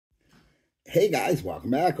Hey guys,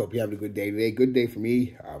 welcome back. Hope you're having a good day today. Good day for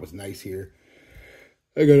me. It was nice here.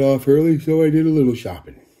 I got off early, so I did a little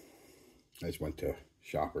shopping. I just went to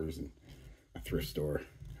Shoppers and a thrift store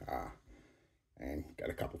and got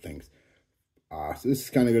a couple things. So this is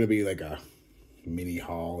kind of going to be like a mini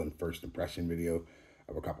haul and first impression video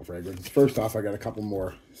of a couple fragrances. First off, I got a couple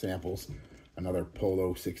more samples. Another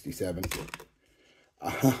Polo 67.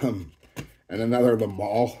 And another Le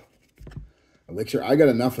Male Elixir. I got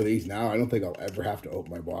enough of these now. I don't think I'll ever have to open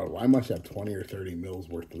my bottle. I must have 20 or 30 mils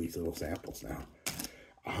worth of these little samples now.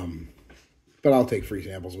 But I'll take free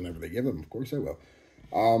samples whenever they give them. Of course I will.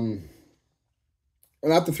 Well,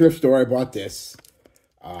 at the thrift store, I bought this.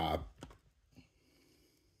 A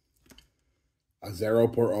 0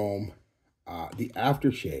 per ohm. The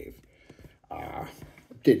aftershave.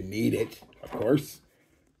 Didn't need it, of course.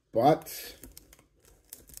 But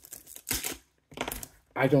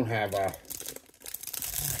I don't have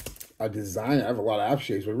a designer. I have a lot of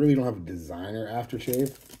aftershaves, but I really don't have a designer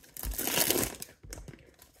aftershave.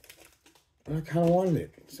 And I kind of wanted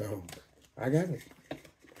it, so I got it.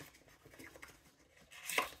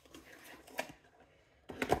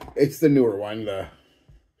 It's the newer one. I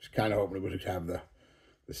was kind of hoping it would have the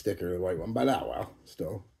sticker, the white one, but well,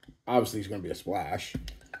 still. Obviously, it's going to be a splash.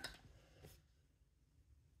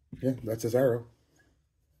 Yeah, that's a 0.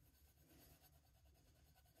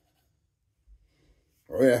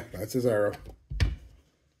 Oh yeah, that's a 0.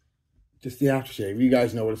 Just the aftershave. You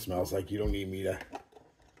guys know what it smells like. You don't need me to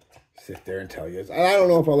sit there and tell you. I don't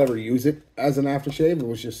know if I'll ever use it as an aftershave. It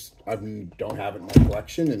was just, I don't have it in my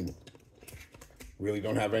collection and really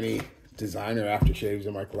don't have any designer aftershaves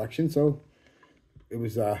in my collection. So it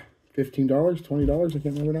was $15, $20. I can't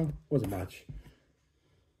remember now. Wasn't much.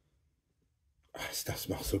 Stuff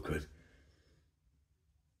smells so good.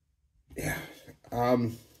 Yeah.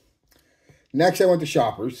 Next, I went to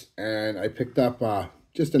Shoppers, and I picked up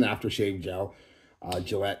just an aftershave gel,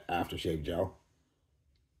 Gillette aftershave gel,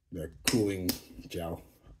 the cooling gel.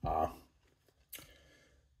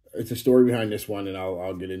 It's a story behind this one, and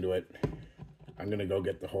I'll get into it. I'm going to go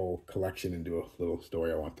get the whole collection and do a little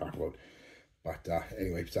story I want to talk about. But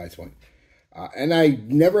anyway, besides the point. And I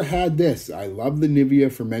never had this. I love the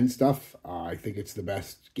Nivea for men stuff. I think it's the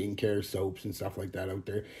best skincare soaps and stuff like that out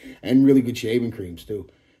there. And really good shaving creams, too.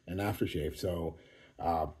 And aftershave. So,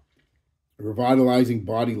 revitalizing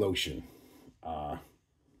body lotion.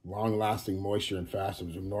 Long-lasting moisture and fast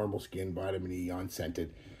with normal skin, vitamin E,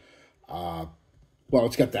 unscented. Well,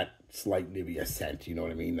 it's got that slight Nivea scent, you know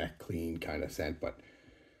what I mean? That clean kind of scent. But,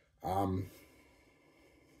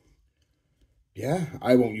 yeah,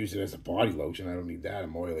 I won't use it as a body lotion. I don't need that.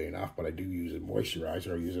 I'm oily enough. But I do use it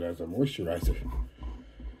moisturizer. I use it as a moisturizer.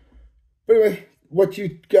 But anyway, what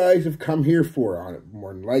you guys have come here for on it,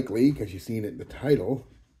 more than likely, because you've seen it in the title,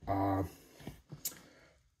 I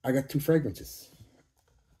got 2 fragrances.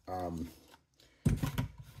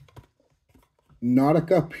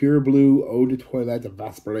 Nautica Pure Blue Eau de Toilette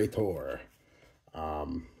Vaporator.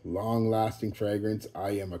 Long-lasting fragrance.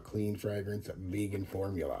 I am a clean fragrance. Vegan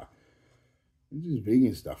formula. This is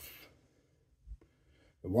vegan stuff.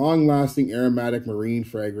 The long-lasting aromatic marine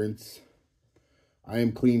fragrance. I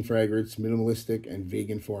am clean fragrance, minimalistic and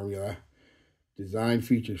vegan formula. Design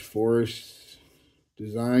features forest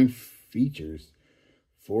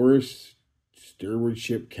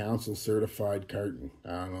stewardship council certified carton. I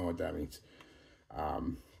don't know what that means.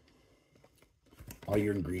 All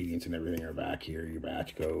your ingredients and everything are back here. Your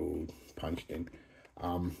batch code punched in.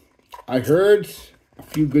 I heard a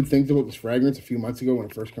few good things about this fragrance a few months ago when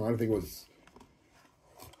it first came out. I think it was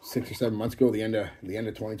 6 or 7 months ago, the end of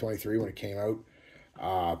 2023 when it came out.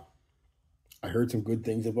 I heard some good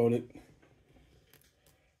things about it.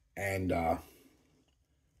 And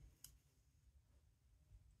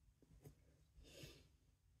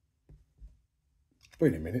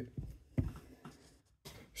wait a minute.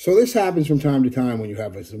 So this happens from time to time when you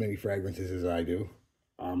have as many fragrances as I do.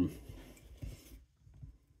 I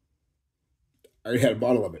already had a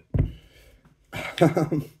bottle of it.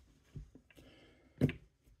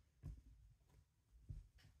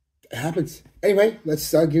 It happens. Anyway, let's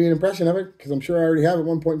give you an impression of it, because I'm sure I already have at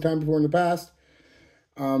one point in time before in the past.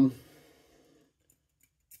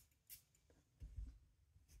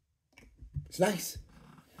 It's nice.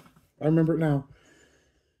 I remember it now.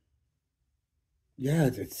 Yeah,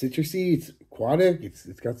 it's citrusy, it's aquatic, it's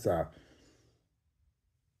got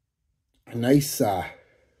a nice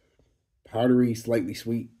powdery, slightly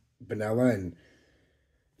sweet vanilla, and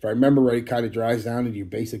if I remember right, it kind of dries down into your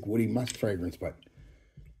basic woody musk fragrance, but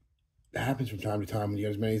it happens from time to time when you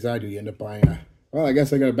get as many as I do. You end up buying well, I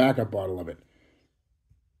guess I got a backup bottle of it.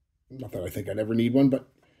 Not that I think I'd ever need one, but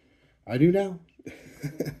I do now.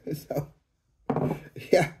 So,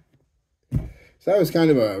 yeah. So that was kind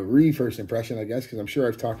of a first impression, I guess, because I'm sure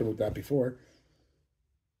I've talked about that before.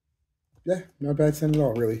 Yeah, not a bad scent at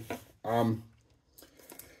all, really.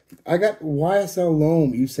 I got YSL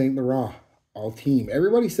L'Homme Yves Saint Laurent Ultime.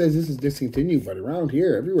 Everybody says this is discontinued, but around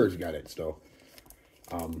here, everywhere's got it still.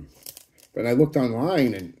 But I looked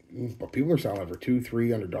online, and but people are selling for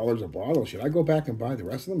 $200-300 a bottle. Should I go back and buy the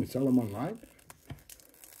rest of them and sell them online?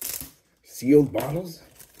 Sealed bottles.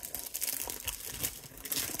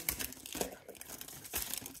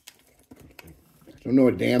 Don't know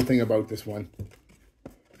a damn thing about this one.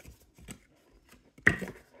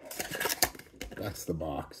 That's the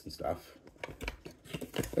box and stuff.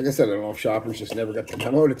 Like I said, I don't know if shoppers just never got the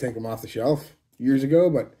memo to take them off the shelf years ago,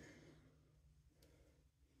 but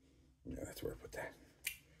yeah, that's where I put that.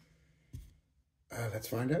 Let's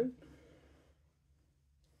find out.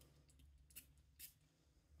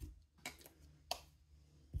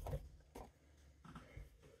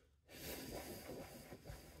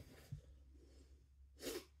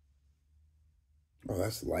 Oh,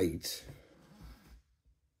 that's light.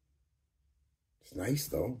 It's nice,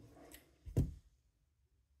 though.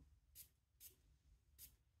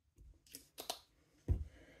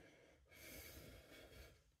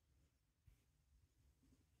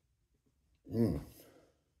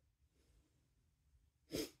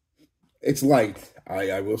 It's light.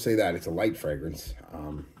 I will say that. It's a light fragrance.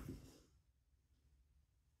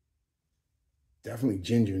 Definitely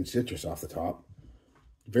ginger and citrus off the top.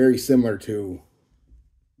 Very similar to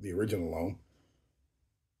the original L'Homme.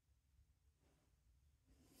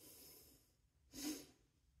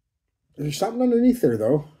 There's something underneath there,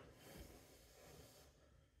 though.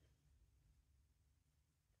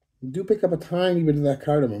 You do pick up a tiny bit of that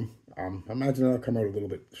cardamom. I imagine that'll come out a little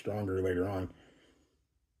bit stronger later on.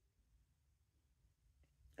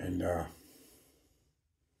 And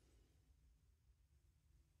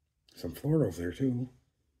some florals there, too.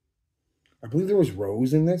 I believe there was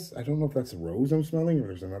rose in this. I don't know if that's the rose I'm smelling or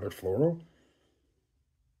there's another floral.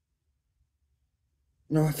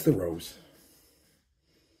 No, it's the rose.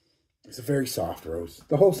 It's a very soft rose.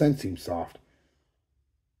 The whole scent seems soft.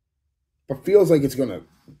 But feels like it's going to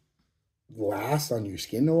last on your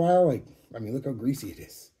skin a while. Like, I mean, look how greasy it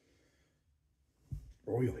is.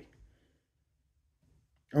 Oily.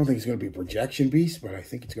 I don't think it's going to be a projection piece, but I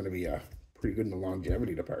think it's going to be pretty good in the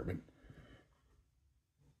longevity department.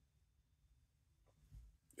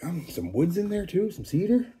 Some woods in there too, some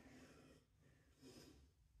cedar.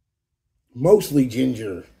 Mostly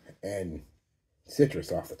ginger and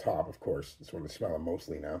citrus off the top, of course. That's what I'm smelling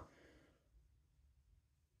mostly now.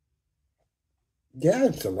 Yeah,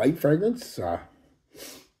 it's a light fragrance.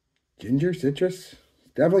 Ginger, citrus.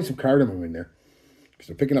 Definitely some cardamom in there. Because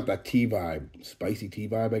I'm picking up that tea vibe, spicy tea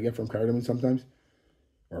vibe I get from cardamom sometimes.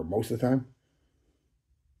 Or most of the time.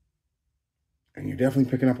 And you're definitely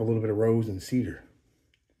picking up a little bit of rose and cedar.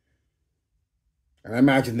 And I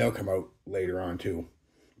imagine they'll come out later on too.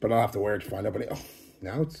 But I'll have to wear it to find out. But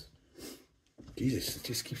now it's... Jesus, it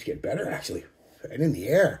just keeps getting better actually. And in the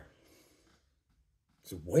air.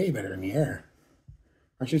 It's way better in the air.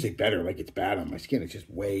 I shouldn't say better like it's bad on my skin. It's just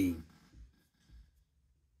way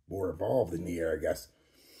more evolved in the air, I guess.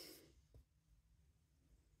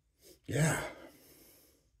 Yeah.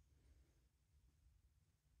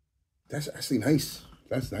 That's actually nice.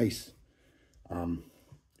 That's nice.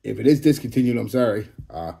 If it is discontinued, I'm sorry.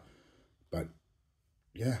 But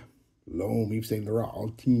yeah, L'Homme Yves Saint Laurent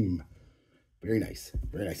Ultime. Very nice.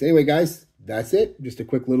 Very nice. Anyway, guys, that's it. Just a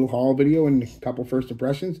quick little haul video and a couple first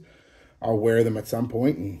impressions. I'll wear them at some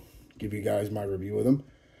point and give you guys my review of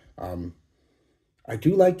them. I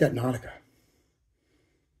do like that Nautica,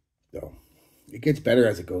 though. It gets better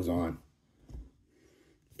as it goes on.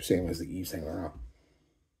 Same as the Yves Saint Laurent.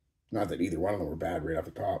 Not that either one of them were bad right off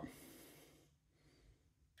the top.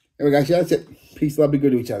 Anyway, guys, that's it. Peace, love, be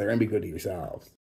good to each other, and be good to yourselves.